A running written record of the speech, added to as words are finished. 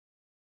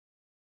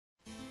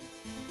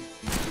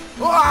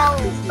Wow!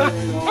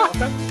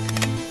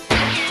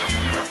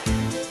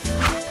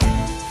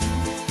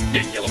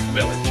 Get yellow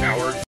belly,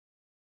 coward.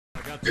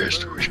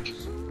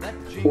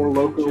 Four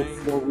loco,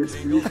 four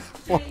whiskey.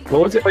 What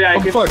was it? Oh, yeah,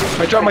 oh fuck!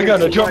 I dropped my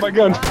gun. I dropped my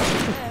gun.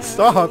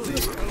 Stop!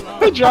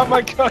 I dropped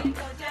my gun.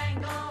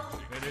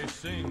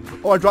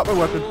 Oh, I dropped my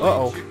weapon.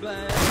 Uh-oh.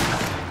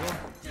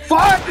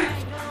 Fuck!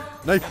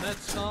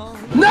 Knife.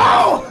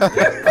 No!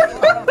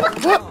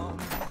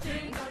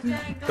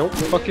 Don't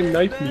fucking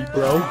knife me,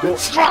 bro.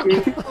 Fuck!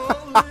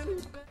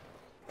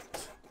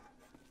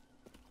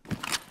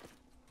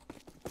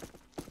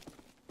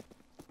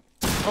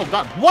 Oh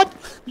god, what?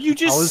 You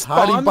just I was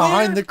hiding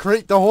behind the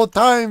crate the whole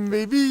time,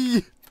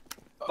 baby!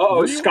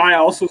 Uh-oh, Sky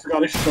also's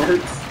got his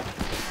shorts.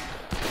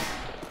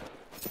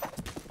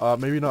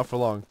 Maybe not for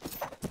long.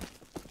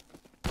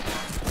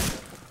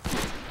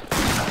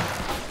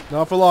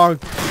 Not for long.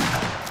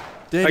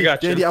 Danny, I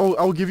got you. Danny, I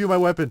will give you my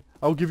weapon.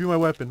 I will give you my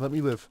weapon. Let me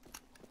live.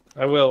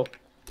 I will.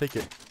 Take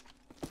it.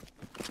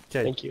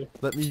 Okay. Thank you.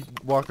 Let me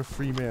walk a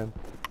free man.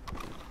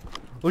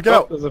 Look Oh,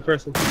 out! there's a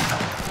person.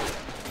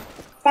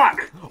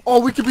 Fuck! Oh,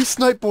 we can be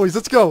snipe boys.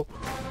 Let's go.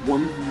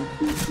 One.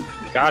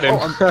 Got him.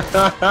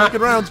 Oh, I'm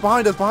making rounds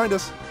behind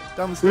us.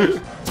 Down the stairs.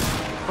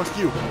 Fuck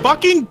you.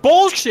 Fucking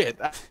bullshit!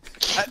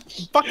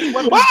 Fucking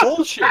weapon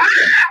bullshit!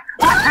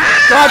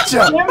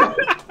 Gotcha!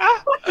 Bullshit!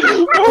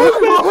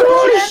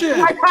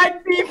 I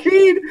got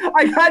DP'd!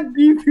 I got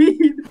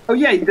DP'd! Oh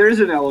yeah, there's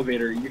an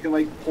elevator. You can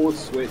like pull a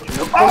switch. You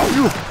know?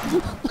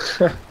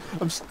 Oh!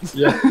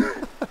 Yeah.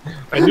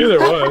 I knew there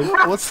was.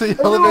 What's the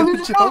Oh, elevator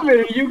there's an jump?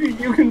 elevator.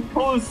 You can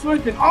pull a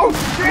switch and oh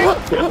shit!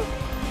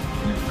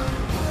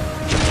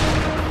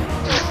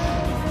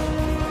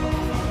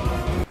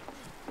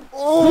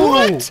 Oh!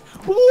 What?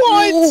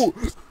 What? Oh.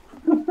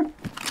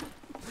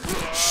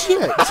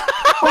 Shit!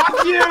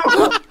 Fuck you!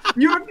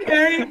 You're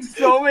carrying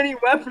so many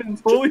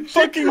weapons. Holy shit!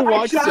 Fucking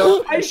watch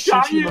out! I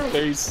shot you you, in the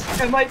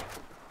face. and like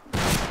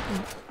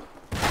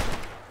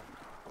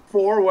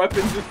 4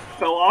 weapons just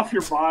fell off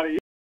your body.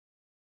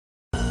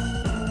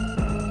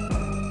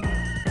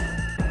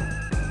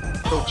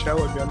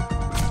 Coachella gun.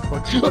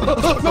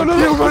 No, no,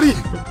 no, buddy!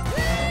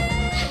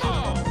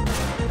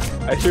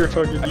 I hear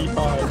fucking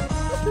E5.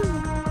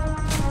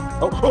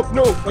 Oh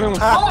no!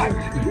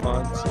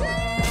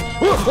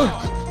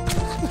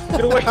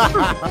 Get away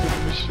from me,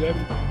 Machete.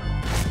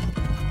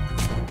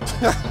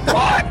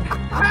 What?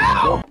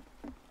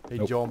 Hey,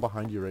 Joe, I'm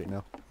behind you right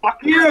now. Fuck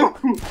you!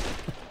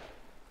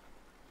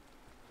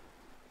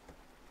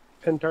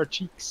 Pentar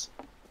cheeks.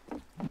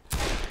 I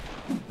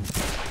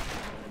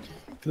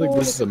feel like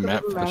this is a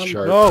map for the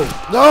shark. No!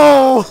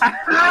 No!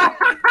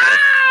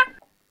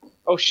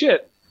 Oh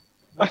shit!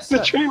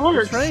 The train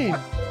works! Train!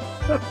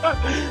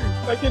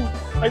 I can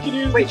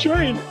use the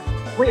train!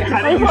 Wait, how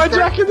did I'm you start?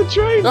 hijacking the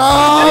train!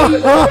 No!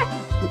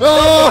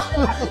 No!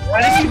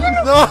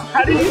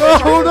 How did you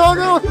No, no,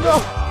 no, no!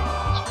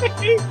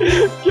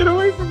 Get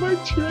away from my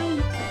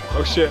train!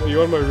 Oh shit, are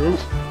you on my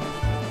roof?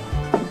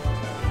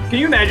 Can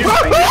you imagine?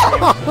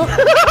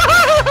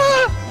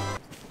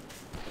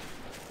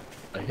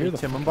 I hear the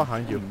Tim, I'm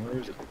behind you. Where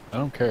is it? I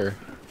don't care.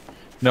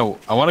 No,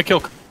 I want to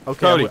kill Okay,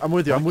 Cody. I'm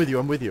with you, I'm with you,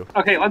 I'm with you.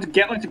 Okay, let's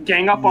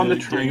gang up on the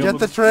train. Get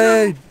the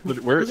train!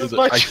 Where This is is it?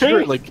 my I hear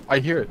train. it, like, I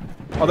hear it.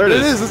 Oh, there There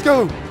it is, let's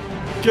go!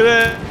 Get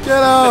it!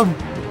 Get him!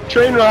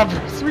 Train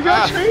robbers! We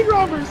got train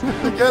robbers!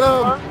 Get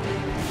him!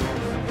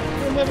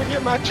 You'll never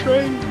get my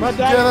train! My Get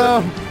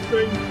dad him!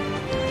 train!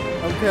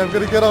 Okay, I'm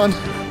gonna get on.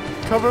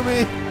 Cover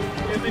me!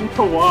 Nothing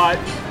to watch.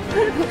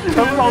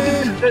 Cover me!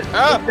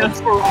 That's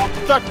for all. I'm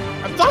stuck!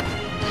 I'm stuck!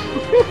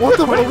 What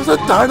the fuck? Was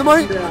that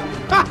dynamite?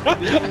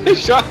 I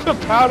shot the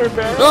powder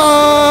barrel!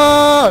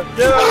 Ah!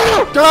 Get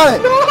out! Got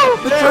it! No!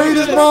 The train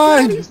is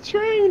mine! This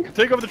train!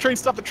 Take over the train,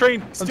 stop the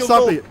train! I'm Steal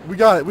stopping gold. it. We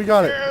got it, we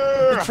got it.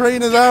 The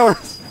train is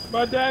ours!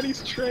 My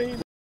daddy's train!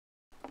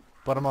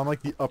 But I'm on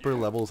like the upper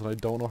levels and I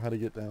don't know how to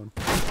get down.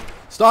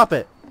 Stop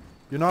it!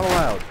 You're not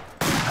allowed.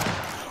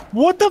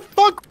 What the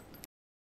fuck?